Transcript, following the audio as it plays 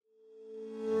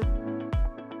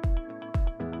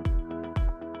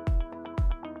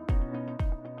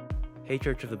Hey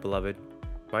Church of the Beloved,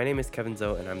 my name is Kevin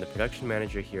Zoe and I'm the production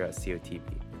manager here at COTB.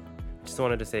 Just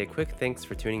wanted to say a quick thanks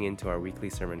for tuning in to our weekly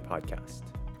sermon podcast.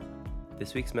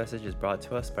 This week's message is brought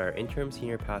to us by our interim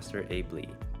senior pastor, Abe Lee.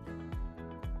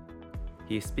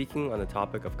 He is speaking on the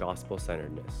topic of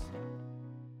gospel-centeredness.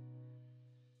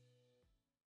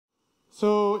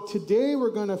 So today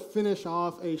we're going to finish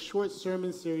off a short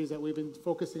sermon series that we've been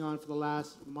focusing on for the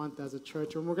last month as a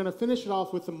church. And we're going to finish it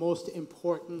off with the most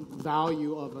important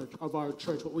value of our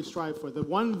church, what we strive for, the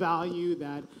one value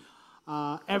that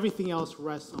everything else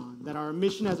rests on, that our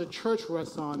mission as a church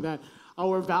rests on, that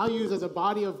our values as a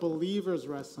body of believers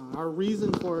rests on, our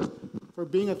reason for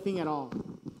being a thing at all.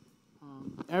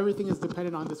 Everything is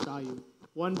dependent on this value,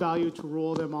 one value to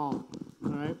rule them all.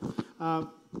 All right?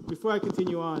 Before I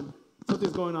continue on,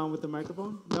 something's going on with the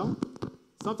microphone? No?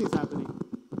 Something's happening.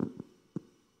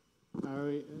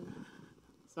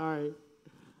 Sorry.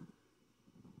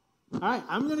 All right,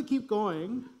 I'm going to keep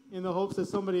going in the hopes that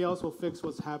somebody else will fix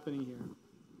what's happening here.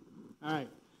 All right.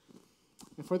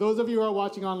 And for those of you who are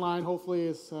watching online, hopefully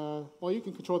it's, you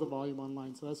can control the volume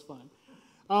online, so that's fine.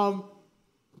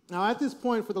 Now, at this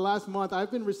point, for the last month,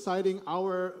 I've been reciting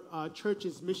our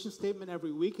church's mission statement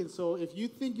every week. And so if you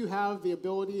think you have the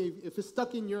ability, if it's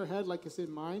stuck in your head like it's in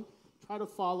mine, try to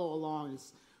follow along.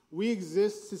 We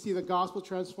exist to see the gospel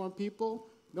transform people.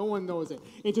 No one knows it.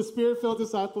 Into spirit-filled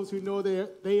disciples who know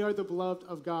they are the beloved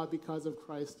of God because of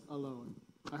Christ alone.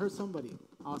 I heard somebody.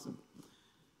 Awesome.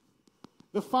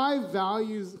 The 5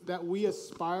 values that we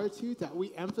aspire to, that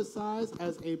we emphasize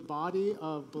as a body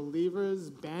of believers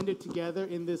banded together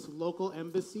in this local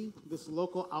embassy, this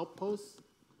local outpost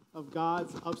of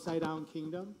God's upside-down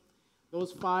kingdom,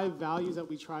 those 5 values that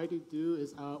we try to do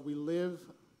is we live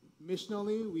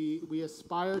missionally, we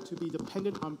aspire to be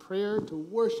dependent on prayer, to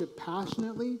worship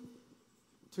passionately,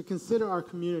 to consider our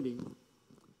community,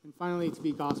 and finally to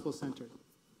be gospel-centered.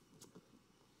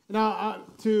 Now,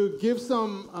 to give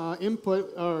some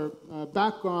input or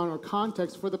background or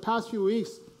context, for the past few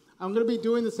weeks, I'm going to be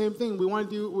doing the same thing we want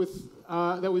to do with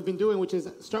that we've been doing, which is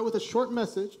start with a short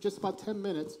message, just about 10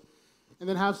 minutes, and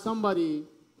then have somebody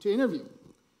to interview.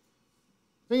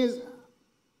 The thing is,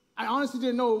 I honestly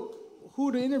didn't know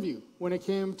who to interview when it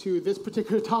came to this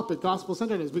particular topic,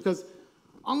 gospel-centeredness, because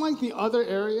unlike the other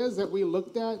areas that we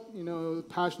looked at,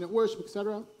 passionate worship,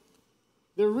 etc.,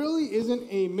 there really isn't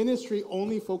a ministry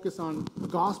only focused on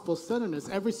gospel-centeredness.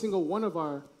 Every single one of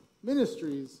our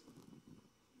ministries,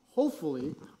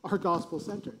 hopefully, are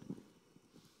gospel-centered.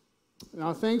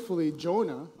 Now, thankfully,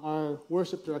 Jonah, our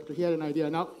worship director, he had an idea.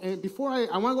 Now, and before I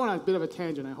want to go on a bit of a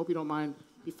tangent. I hope you don't mind.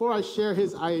 Before I share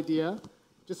his idea,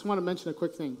 just want to mention a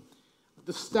quick thing.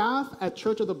 The staff at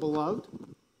Church of the Beloved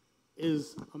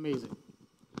is amazing.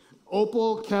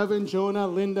 Opal, Kevin, Jonah,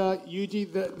 Linda,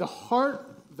 Yuji, the heart,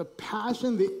 the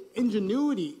passion, the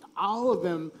ingenuity, all of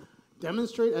them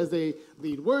demonstrate as they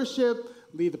lead worship,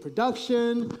 lead the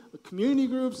production, the community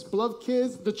groups, beloved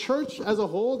kids, the church as a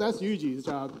whole. That's Yuji's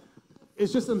job.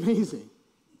 It's just amazing.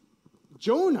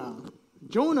 Jonah,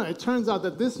 it turns out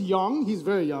that this he's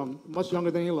very young, much younger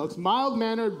than he looks,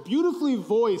 mild-mannered, beautifully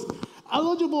voiced,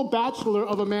 eligible bachelor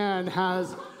of a man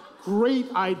has great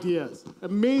ideas,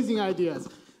 amazing ideas.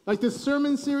 Like this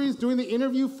sermon series, doing the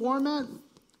interview format,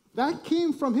 that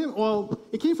came from him. Well,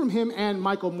 it came from him and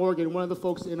Michael Morgan, one of the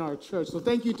folks in our church. So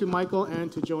thank you to Michael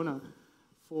and to Jonah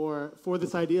for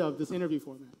this idea of this interview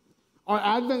format. Our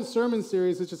Advent sermon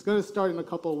series is just going to start in a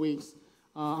couple of weeks.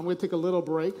 I'm going to take a little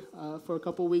break for a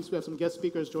couple of weeks. We have some guest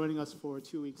speakers joining us for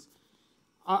 2 weeks.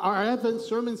 Our Advent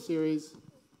sermon series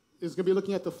is going to be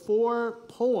looking at the 4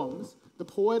 poems, the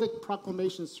poetic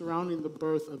proclamations surrounding the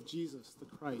birth of Jesus, the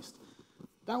Christ.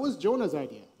 That was Jonah's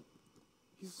idea.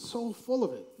 He's so full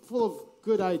of it, full of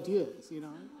good ideas, He's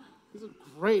a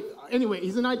great, anyway,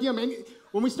 he's an idea man.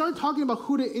 When we start talking about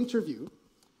who to interview,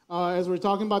 as we're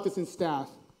talking about this in staff,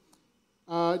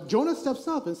 Jonah steps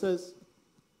up and says,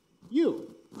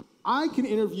 I can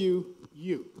interview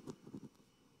you.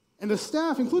 And the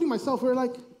staff, including myself, we're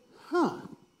like,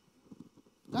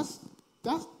 that's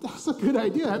a good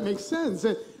idea. That makes sense.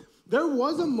 And there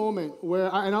was a moment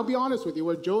where, and I'll be honest with you,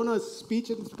 where Jonah's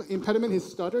speech impediment, his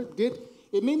stutter,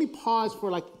 it made me pause for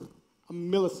like a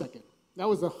millisecond. That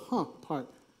was the part.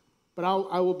 But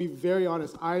I will be very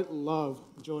honest. I love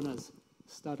Jonah's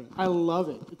stutter. I love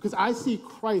it because I see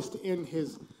Christ in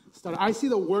his stutter. I see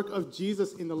the work of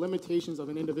Jesus in the limitations of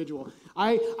an individual.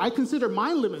 I consider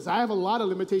my limits. I have a lot of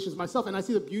limitations myself, and I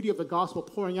see the beauty of the gospel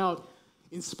pouring out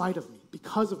in spite of me.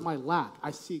 Because of my lack,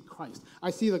 I see Christ.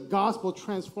 I see the gospel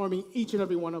transforming each and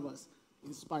every one of us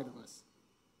in spite of us.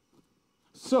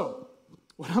 So,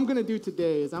 what I'm going to do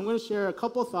today is I'm going to share a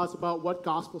couple of thoughts about what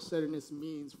gospel-centeredness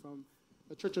means from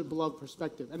a Church of the Beloved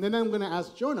perspective. And then I'm going to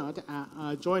ask Jonah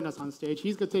to join us on stage.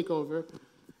 He's going to take over,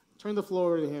 turn the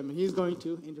floor over to him, and he's going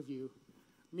to interview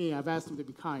me. I've asked him to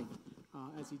be kind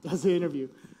as he does the interview.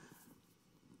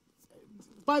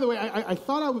 By the way, I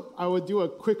thought I would do a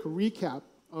quick recap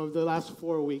of the last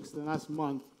 4 weeks, the last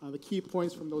month, the key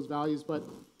points from those values, but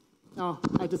no,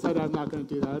 I decided I'm not going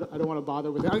to do that. I don't want to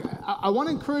bother with it. I want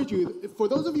to encourage you, for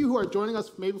those of you who are joining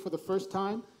us maybe for the first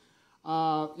time,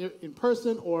 in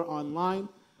person or online,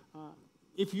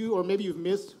 if you, or maybe you've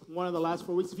missed one of the last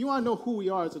 4 weeks, if you want to know who we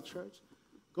are as a church,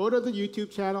 go to the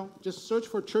YouTube channel, just search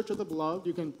for Church of the Beloved.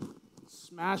 You can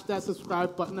smash that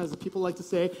subscribe button, as people like to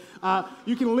say.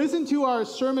 You can listen to our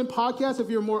sermon podcast if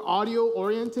you're more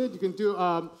audio-oriented. You can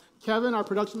do, Kevin, our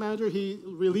production manager, he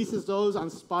releases those on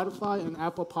Spotify and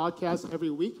Apple Podcasts every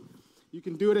week. You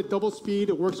can do it at double speed.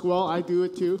 It works well. I do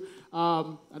it too.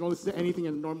 I don't listen to anything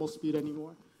at normal speed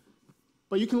anymore.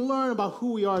 But you can learn about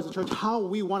who we are as a church, how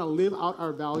we want to live out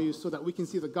our values so that we can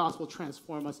see the gospel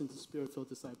transform us into spirit-filled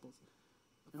disciples.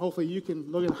 And hopefully you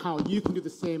can look at how you can do the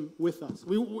same with us.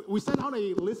 We sent out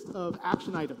a list of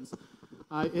action items.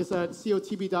 It's at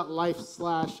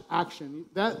cotb.life/action.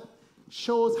 That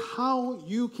shows how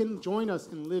you can join us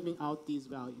in living out these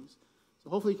values. So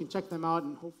hopefully you can check them out,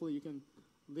 and hopefully you can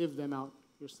live them out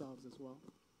yourselves as well.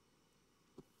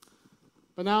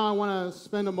 But now I want to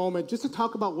spend a moment just to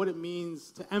talk about what it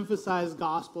means to emphasize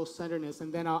gospel-centeredness,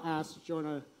 and then I'll ask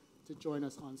Jonah to join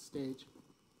us on stage.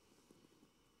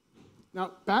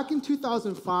 Now, back in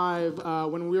 2005,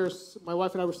 when my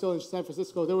wife and I were still in San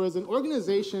Francisco, there was an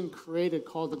organization created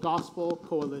called the Gospel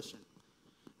Coalition.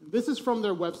 And this is from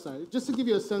their website. Just to give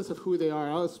you a sense of who they are,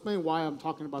 I'll explain why I'm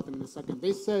talking about them in a second.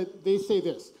 They say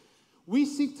this: we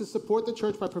seek to support the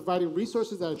church by providing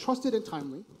resources that are trusted and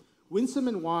timely, winsome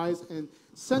and wise, and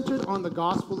centered on the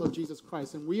gospel of Jesus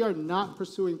Christ. And we are not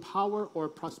pursuing power or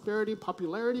prosperity,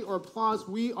 popularity, or applause.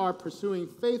 We are pursuing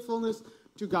faithfulness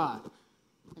to God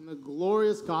and the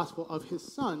glorious gospel of his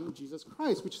Son, Jesus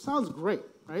Christ, which sounds great,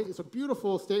 right? It's a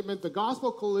beautiful statement. The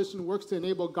Gospel Coalition works to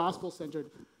enable gospel-centered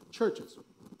churches.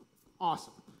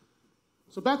 Awesome.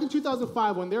 So back in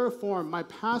 2005, when they were formed, my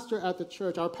pastor at the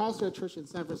church, our pastor at church in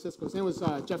San Francisco, his name was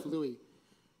Jeff Louie.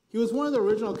 He was one of the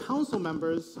original council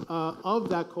members of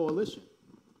that coalition.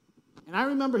 And I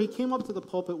remember he came up to the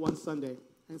pulpit one Sunday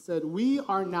and said, "We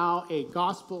are now a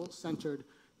gospel-centered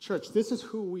church. This is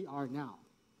who we are now."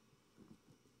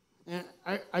 And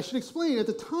I should explain, at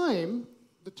the time,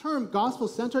 the term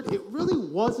gospel-centered, it really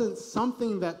wasn't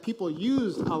something that people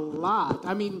used a lot.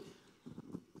 I mean,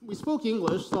 we spoke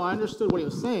English, so I understood what he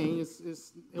was saying.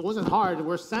 It wasn't hard.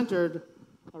 We're centered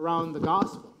around the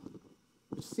gospel,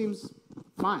 which seems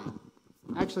fine.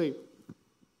 Actually,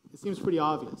 it seems pretty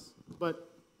obvious, but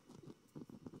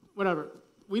whatever.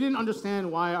 We didn't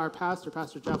understand why our pastor,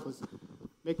 Pastor Jeff, was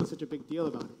making such a big deal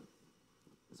about it.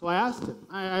 So I asked him.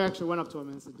 I actually went up to him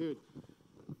and said, "Dude,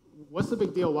 what's the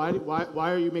big deal? Why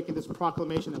are you making this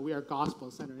proclamation that we are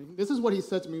gospel-centered?" And this is what he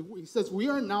said to me. He says, "We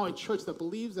are now a church that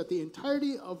believes that the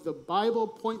entirety of the Bible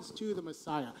points to the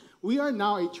Messiah. We are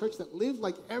now a church that lives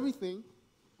like everything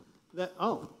that..."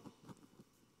 Oh.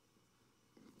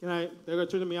 They're going to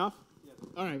turn me off? Yes.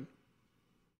 All right. Can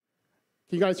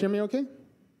you guys hear me okay?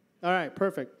 All right,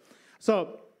 perfect.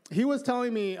 So he was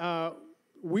telling me,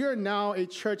 we are now a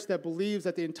church that believes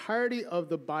that the entirety of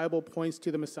the Bible points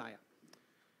to the Messiah.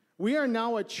 We are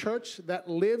now a church that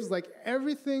lives like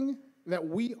everything that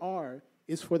we are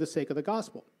is for the sake of the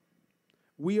gospel.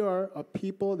 We are a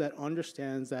people that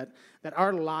understands that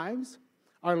our lives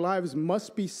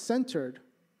must be centered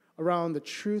around the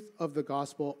truth of the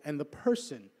gospel and the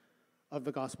person of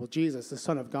the gospel, Jesus, the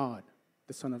Son of God,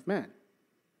 the Son of Man.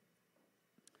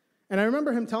 And I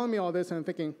remember him telling me all this, and I'm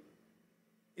thinking,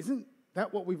 isn't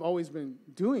that what we've always been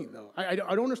doing, though? I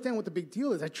don't understand what the big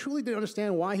deal is. I truly didn't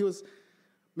understand why he was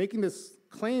making this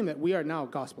claim that we are now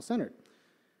gospel-centered.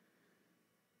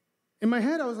 In my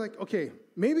head, I was like, okay,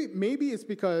 maybe it's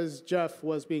because Jeff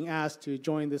was being asked to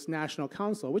join this national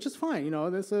council, which is fine. You know,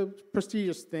 that's a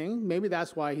prestigious thing. Maybe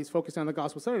that's why he's focused on the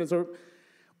gospel-centeredness. Or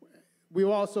we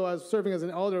also, as serving as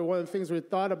an elder, one of the things we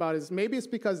thought about is maybe it's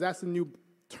because that's the new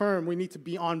term we need to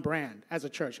be on brand as a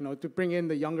church, you know, to bring in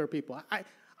the younger people.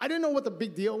 I didn't know what the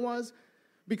big deal was,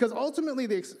 because ultimately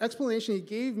the explanation he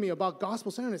gave me about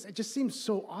gospel-centeredness, it just seemed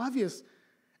so obvious.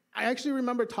 I actually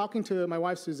remember talking to my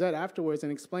wife Suzette afterwards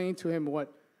and explaining to him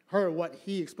what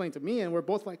he explained to me, and we're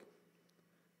both like,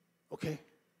 okay,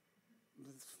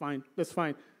 that's fine.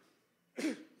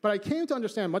 But I came to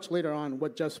understand much later on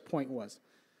what Jeff's point was.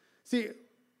 See,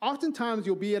 oftentimes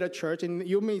you'll be at a church, and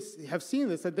you may have seen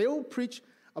this, that they will preach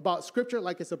about Scripture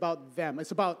like it's about them.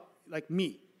 It's about, like,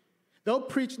 me. They'll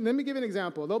preach, let me give you an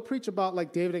example. They'll preach about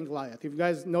like David and Goliath. If you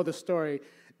guys know the story,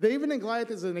 David and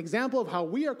Goliath is an example of how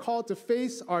we are called to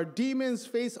face our demons,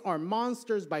 face our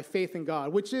monsters by faith in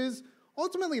God, which is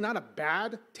ultimately not a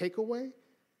bad takeaway,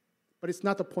 but it's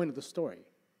not the point of the story.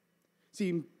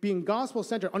 See, being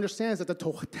gospel-centered understands that the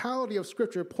totality of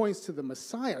Scripture points to the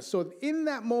Messiah. So in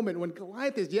that moment, when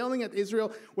Goliath is yelling at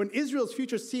Israel, when Israel's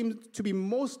future seems to be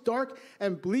most dark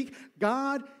and bleak,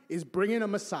 God is bringing a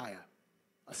Messiah,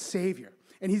 a Savior.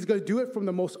 And he's going to do it from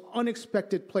the most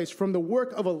unexpected place. From the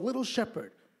work of a little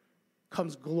shepherd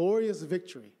comes glorious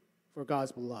victory for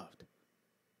God's beloved.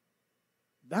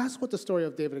 That's what the story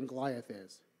of David and Goliath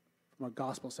is from a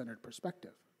gospel-centered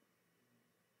perspective.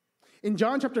 In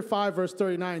John chapter 5, verse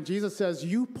 39, Jesus says,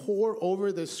 you pore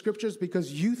over the Scriptures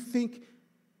because you think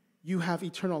you have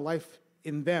eternal life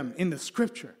in them, in the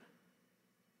Scripture.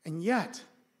 And yet,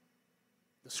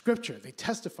 the Scripture, they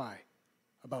testify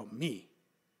about me.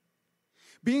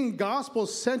 Being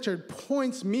gospel-centered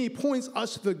points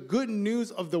us to the good news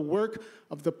of the work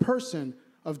of the person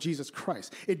of Jesus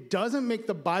Christ. It doesn't make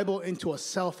the Bible into a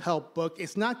self-help book.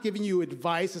 It's not giving you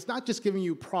advice. It's not just giving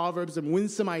you proverbs and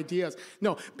winsome ideas.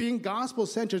 No, being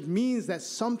gospel-centered means that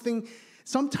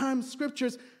sometimes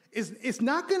Scriptures it's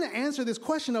not going to answer this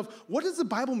question of what does the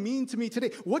Bible mean to me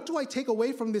today? What do I take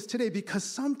away from this today? Because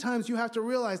sometimes you have to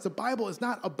realize the Bible is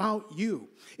not about you.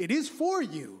 It is for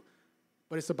you,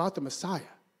 but it's about the Messiah.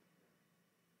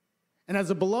 And as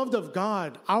a beloved of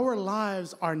God, our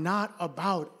lives are not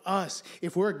about us.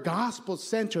 If we're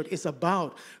gospel-centered, it's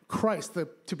about Christ.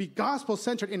 To be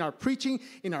gospel-centered in our preaching,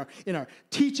 in our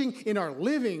teaching, in our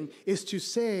living is to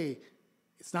say,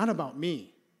 it's not about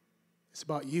me. It's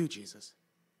about you, Jesus.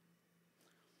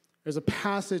 There's a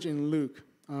passage in Luke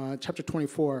chapter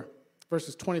 24,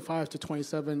 verses 25 to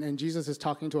 27, and Jesus is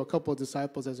talking to a couple of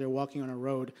disciples as they're walking on a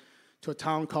road to a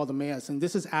town called Emmaus. And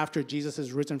this is after Jesus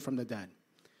is risen from the dead.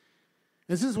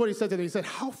 This is what he said to them. He said,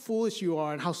 how foolish you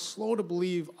are and how slow to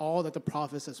believe all that the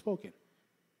prophets have spoken.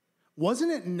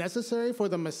 Wasn't it necessary for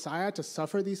the Messiah to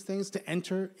suffer these things to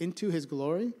enter into his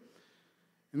glory?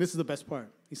 And this is the best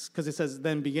part, because it says,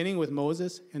 then beginning with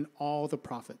Moses and all the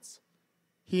prophets,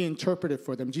 he interpreted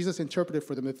for them, Jesus interpreted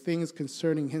for them the things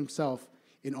concerning himself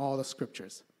in all the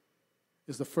Scriptures.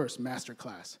 This is the first master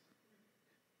class.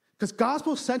 Because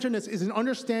gospel-centeredness is an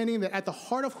understanding that at the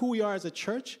heart of who we are as a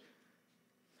church,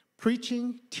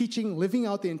 preaching, teaching, living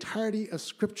out the entirety of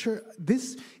Scripture,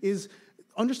 this is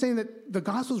understanding that the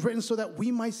gospel is written so that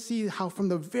we might see how from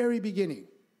the very beginning,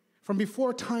 from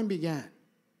before time began,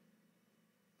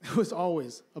 it was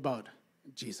always about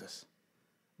Jesus.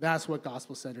 That's what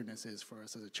gospel-centeredness is for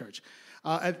us as a church.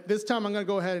 At this time, I'm going to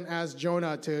go ahead and ask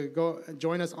Jonah to go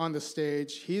join us on the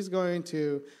stage. He's going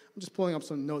to, I'm just pulling up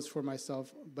some notes for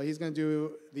myself, but he's going to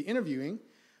do the interviewing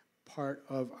part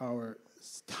of our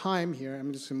time here.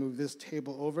 I'm just going to move this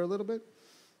table over a little bit.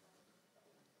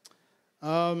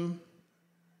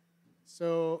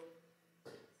 So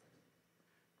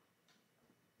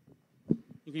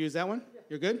you can use that one?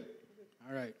 You're good?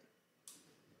 All right.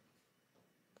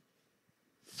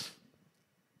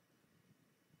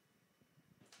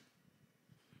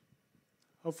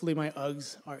 Hopefully my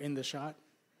Uggs are in the shot.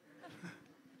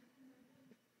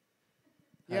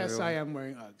 Yes, I am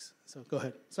wearing Uggs. So go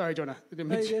ahead. Sorry, Jonah. I didn't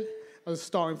mean to. I was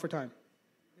stalling for time.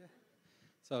 Yeah.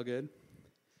 It's all good.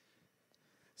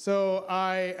 So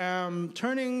I am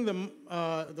turning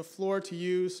the floor to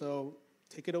you, so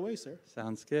take it away, sir.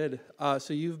 Sounds good.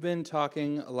 So you've been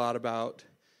talking a lot about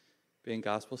being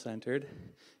gospel-centered.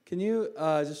 Can you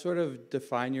just sort of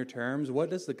define your terms? What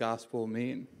does the gospel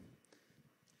mean?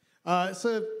 It's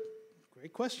a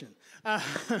great question.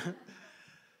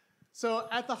 So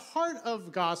at the heart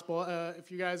of gospel,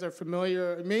 if you guys are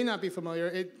familiar, may not be familiar,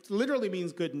 it literally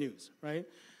means good news, right?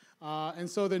 And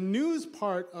so the news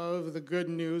part of the good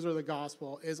news or the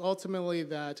gospel is ultimately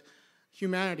that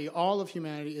humanity, all of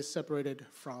humanity, is separated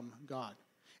from God.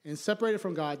 And separated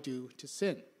from God due to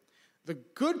sin. The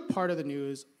good part of the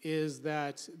news is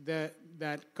that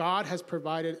God has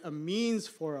provided a means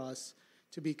for us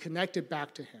to be connected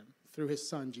back to him through his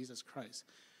son, Jesus Christ.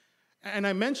 And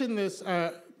I mentioned this,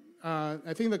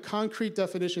 I think the concrete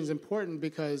definition is important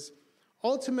because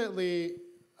ultimately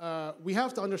we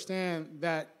have to understand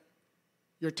that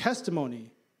your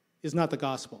testimony is not the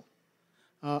gospel.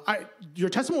 Your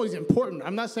testimony is important.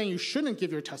 I'm not saying you shouldn't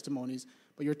give your testimonies,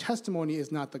 but your testimony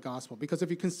is not the gospel. Because if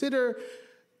you consider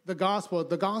the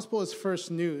gospel is first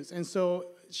news. And so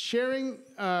sharing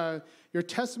your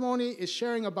testimony is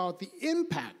sharing about the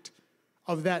impact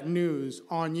of that news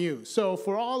on you. So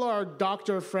for all our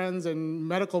doctor friends and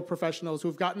medical professionals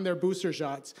who've gotten their booster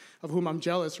shots, of whom I'm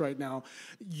jealous right now,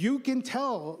 you can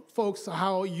tell folks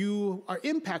how you are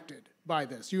impacted by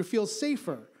this. You feel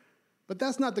safer, but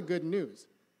that's not the good news.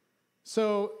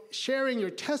 So sharing your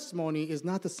testimony is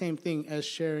not the same thing as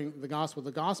sharing the gospel.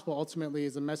 The gospel ultimately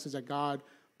is a message that God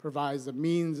provides the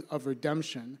means of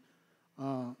redemption,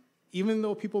 even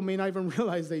though people may not even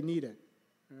realize they need it,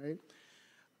 right?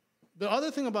 The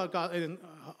other thing about God, and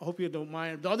I hope you don't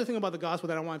mind, the other thing about the gospel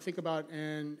that I want to think about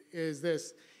is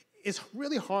this. It's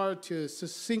really hard to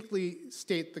succinctly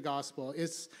state the gospel.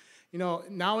 It's,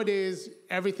 nowadays,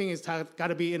 everything is got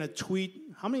to be in a tweet.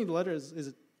 How many letters is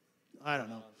it? I don't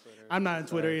know. I'm not on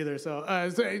Twitter either, so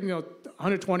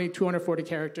 120, 240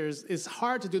 characters. It's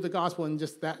hard to do the gospel in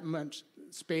just that much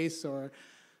space, or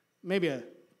maybe a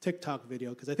TikTok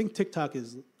video, because I think TikTok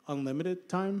is unlimited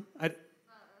time.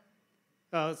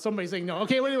 Somebody's saying no.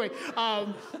 Okay, well, anyway.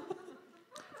 But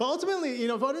ultimately,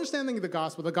 for understanding the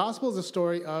gospel is a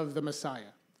story of the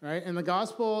Messiah, right? And the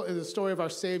gospel is a story of our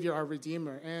Savior, our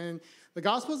Redeemer. And the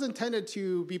gospel is intended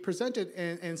to be presented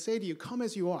and say to you, come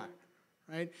as you are.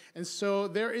 Right? And so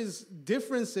there is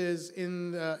differences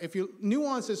in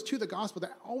nuances to the gospel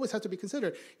that always have to be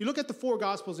considered. You look at the 4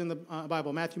 gospels in the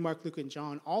Bible, Matthew, Mark, Luke, and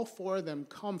John, all 4 of them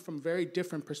come from very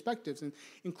different perspectives and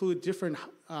include different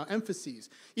emphases.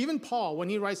 Even Paul, when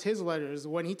he writes his letters,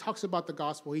 when he talks about the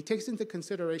gospel, he takes into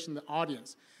consideration the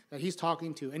audience that he's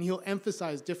talking to, and he'll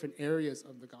emphasize different areas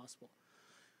of the gospel.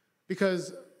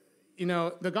 Because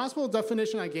the gospel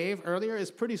definition I gave earlier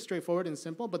is pretty straightforward and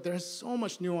simple, but there's so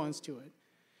much nuance to it.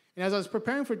 And as I was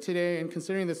preparing for today and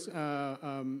considering this,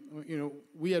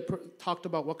 we had talked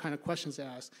about what kind of questions to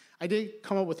ask. I did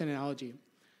come up with an analogy.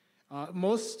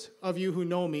 Most of you who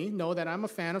know me know that I'm a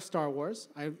fan of Star Wars.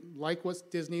 I like what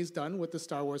Disney's done with the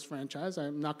Star Wars franchise.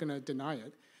 I'm not going to deny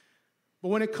it. But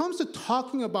when it comes to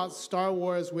talking about Star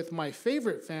Wars with my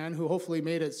favorite fan, who hopefully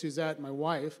made it, Suzette, my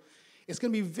wife, it's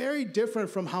going to be very different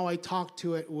from how I talk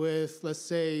to it with, let's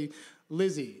say,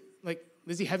 Lizzie. Like,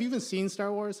 Lizzie, have you even seen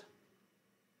Star Wars?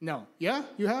 No. Yeah?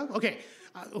 You have? Okay.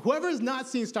 Whoever has not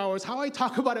seen Star Wars, how I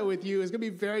talk about it with you is going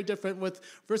to be very different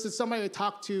versus somebody I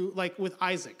talk to, like with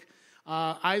Isaac.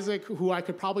 Isaac, who I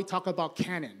could probably talk about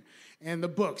canon and the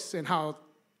books and how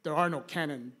there are no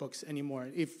canon books anymore.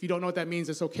 If you don't know what that means,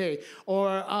 it's okay.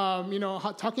 Or,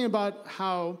 talking about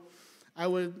how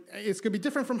it's going to be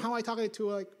different from how I talk to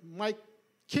like Mike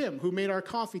Kim, who made our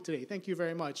coffee today. Thank you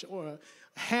very much. Or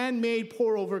handmade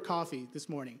pour-over coffee this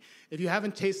morning. If you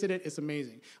haven't tasted it, it's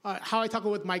amazing. How I talk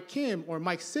with Mike Kim or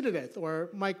Mike Sidedeth or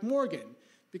Mike Morgan,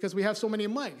 because we have so many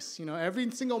mics.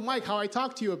 Every single mic, how I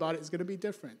talk to you about it is going to be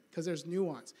different because there's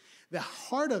nuance. The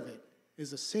heart of it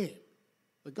is the same.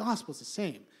 The gospel is the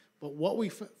same. But what we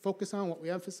focus on, what we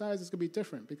emphasize is going to be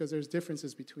different because there's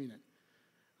differences between it.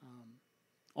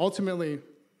 Ultimately,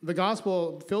 the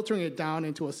gospel, filtering it down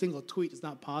into a single tweet is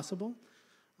not possible.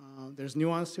 There's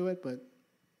nuance to it, but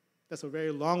that's a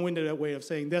very long-winded way of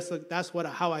saying that's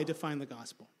how I define the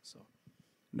gospel. So,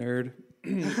 nerd.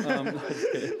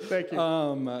 Thank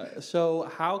you. So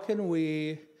how can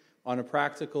we, on a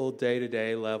practical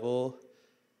day-to-day level,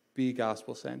 be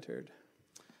gospel-centered?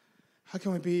 How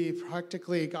can we be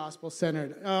practically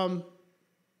gospel-centered?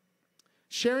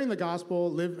 Sharing the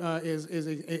gospel is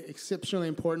exceptionally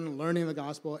important. Learning the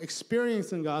gospel,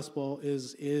 experiencing the gospel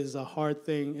is a hard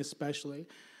thing, especially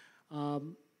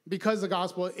because the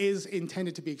gospel is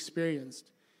intended to be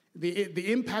experienced.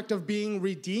 The impact of being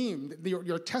redeemed,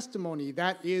 your testimony,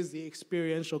 that is the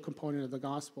experiential component of the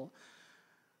gospel.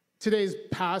 Today's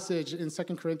passage in 2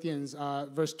 Corinthians,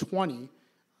 verse 20,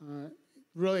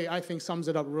 really, I think, sums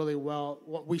it up really well,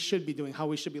 what we should be doing, how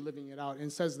we should be living it out. And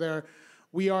it says there,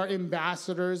 we are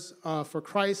ambassadors for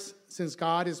Christ since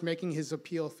God is making his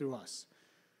appeal through us.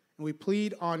 And we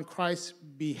plead on Christ's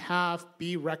behalf,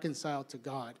 be reconciled to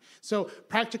God. So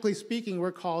practically speaking,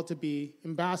 we're called to be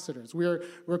ambassadors. We're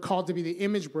called to be the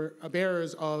image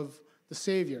bearers of the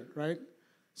Savior, right?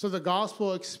 So the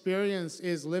gospel experience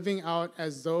is living out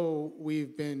as though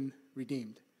we've been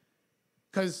redeemed.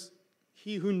 Because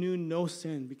he who knew no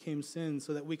sin became sin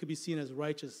so that we could be seen as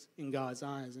righteous in God's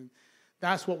eyes. And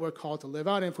that's what we're called to live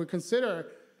out. And if we consider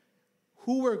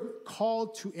who we're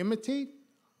called to imitate,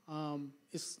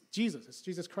 it's Jesus. It's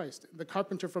Jesus Christ, the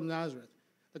carpenter from Nazareth.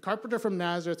 The carpenter from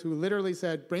Nazareth who literally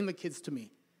said, bring the kids to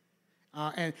me.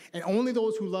 And only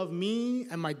those who love me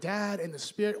and my dad and the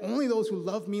Spirit, only those who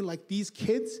love me like these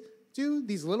kids do,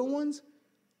 these little ones,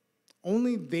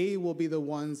 only they will be the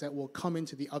ones that will come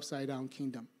into the upside-down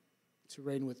kingdom to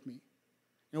reign with me.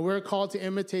 And we're called to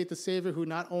imitate the Savior who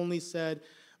not only said,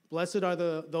 Blessed are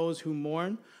those who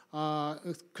mourn,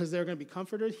 because they're going to be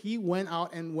comforted. He went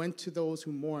out and went to those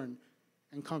who mourn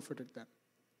and comforted them.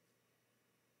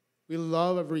 We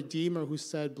love a Redeemer who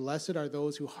said, blessed are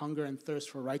those who hunger and thirst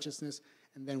for righteousness,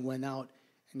 and then went out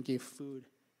and gave food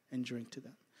and drink to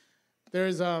them.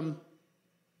 There's, I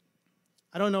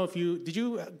don't know if did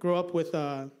you grow up with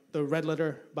the Red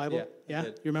Letter Bible? Yeah?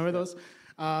 You remember those?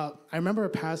 I remember a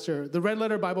pastor. The Red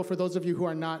Letter Bible, for those of you who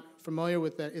are not familiar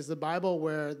with that, is the Bible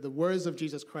where the words of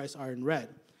Jesus Christ are in red.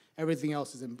 Everything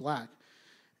else is in black.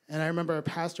 And I remember a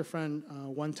pastor friend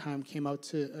one time came out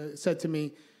said to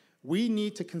me, we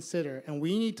need to consider and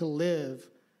we need to live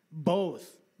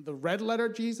both the red letter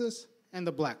Jesus and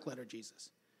the black letter Jesus.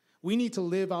 We need to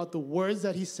live out the words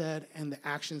that he said and the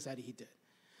actions that he did.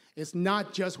 It's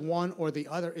not just one or the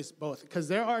other, it's both. Because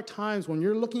there are times when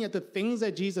you're looking at the things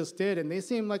that Jesus did and they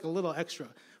seem like a little extra.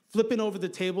 Flipping over the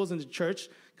tables in the church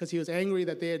because he was angry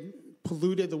that they had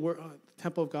polluted the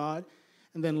temple of God,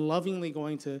 and then lovingly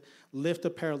going to lift a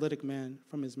paralytic man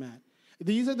from his mat.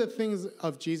 These are the things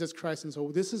of Jesus Christ, and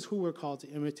so this is who we're called to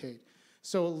imitate.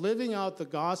 So living out the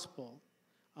gospel,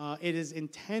 it is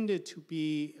intended to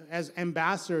be, as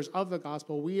ambassadors of the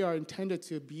gospel, we are intended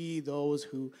to be those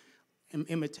who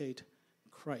imitate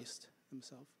Christ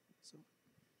himself. So.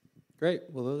 Great.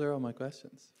 Well, those are all my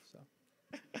questions. So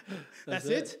That's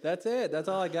it? That's it. That's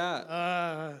all I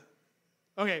got.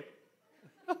 Okay.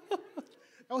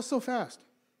 That was so fast.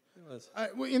 It was.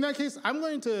 Well, in that case, I'm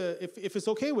going to, if it's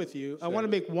okay with you, I want to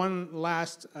make one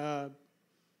last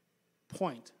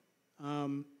point.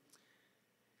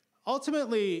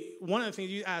 Ultimately, one of the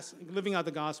things you asked, living out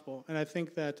the gospel, and I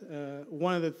think that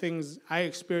one of the things I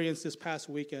experienced this past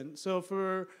weekend. So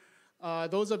for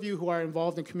those of you who are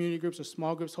involved in community groups or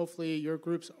small groups, hopefully your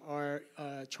groups are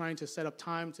trying to set up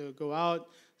time to go out,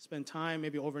 spend time,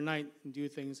 maybe overnight, and do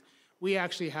things. We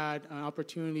actually had an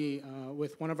opportunity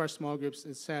with one of our small groups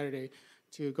this Saturday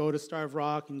to go to Starved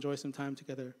Rock, enjoy some time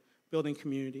together, building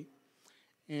community.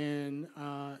 And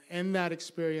in that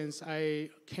experience, I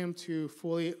came to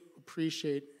fully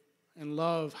appreciate and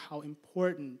love how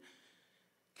important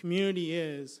community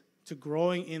is to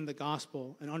growing in the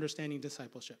gospel and understanding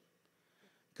discipleship.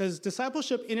 Because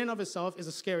discipleship in and of itself is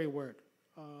a scary word.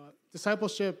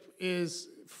 Discipleship is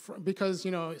because,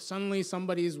 suddenly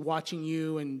somebody's watching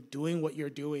you and doing what you're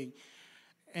doing.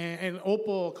 And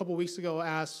Opal, a couple weeks ago,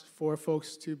 asked for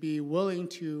folks to be willing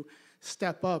to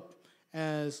step up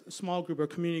as small group or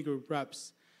community group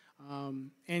reps.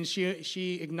 And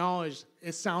she acknowledged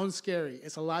it sounds scary.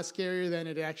 It's a lot scarier than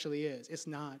it actually is. It's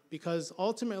not. Because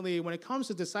ultimately, when it comes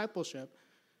to discipleship,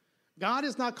 God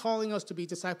is not calling us to be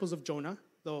disciples of Jonah,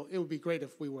 though it would be great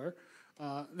if we were.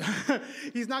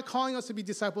 He's not calling us to be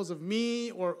disciples of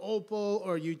me or Opal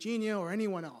or Eugenia or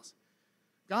anyone else.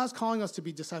 God's calling us to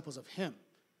be disciples of him.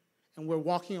 And we're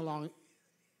walking along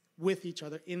with each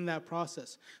other in that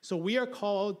process. So we are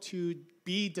called to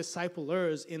be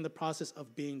disciplers in the process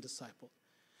of being discipled.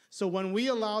 So when we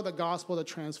allow the gospel to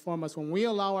transform us, when we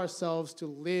allow ourselves to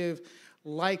live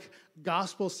like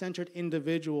gospel-centered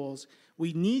individuals,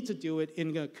 we need to do it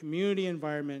in a community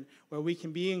environment where we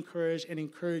can be encouraged and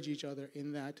encourage each other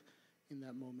in that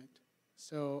moment.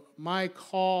 So my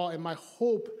call and my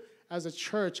hope as a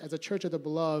church of the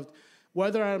beloved,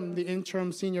 whether I'm the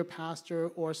interim senior pastor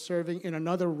or serving in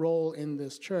another role in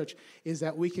this church, is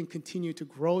that we can continue to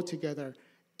grow together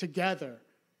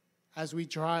as we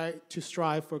try to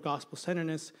strive for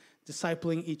gospel-centeredness,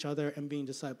 discipling each other and being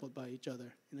discipled by each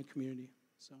other in the community.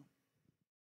 So.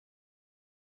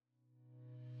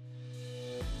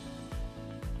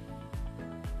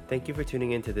 Thank you for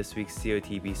tuning in to this week's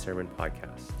COTB Sermon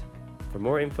Podcast. For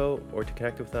more info or to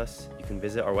connect with us, you can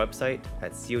visit our website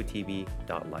at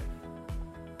cotb.life.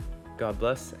 God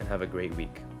bless and have a great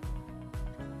week.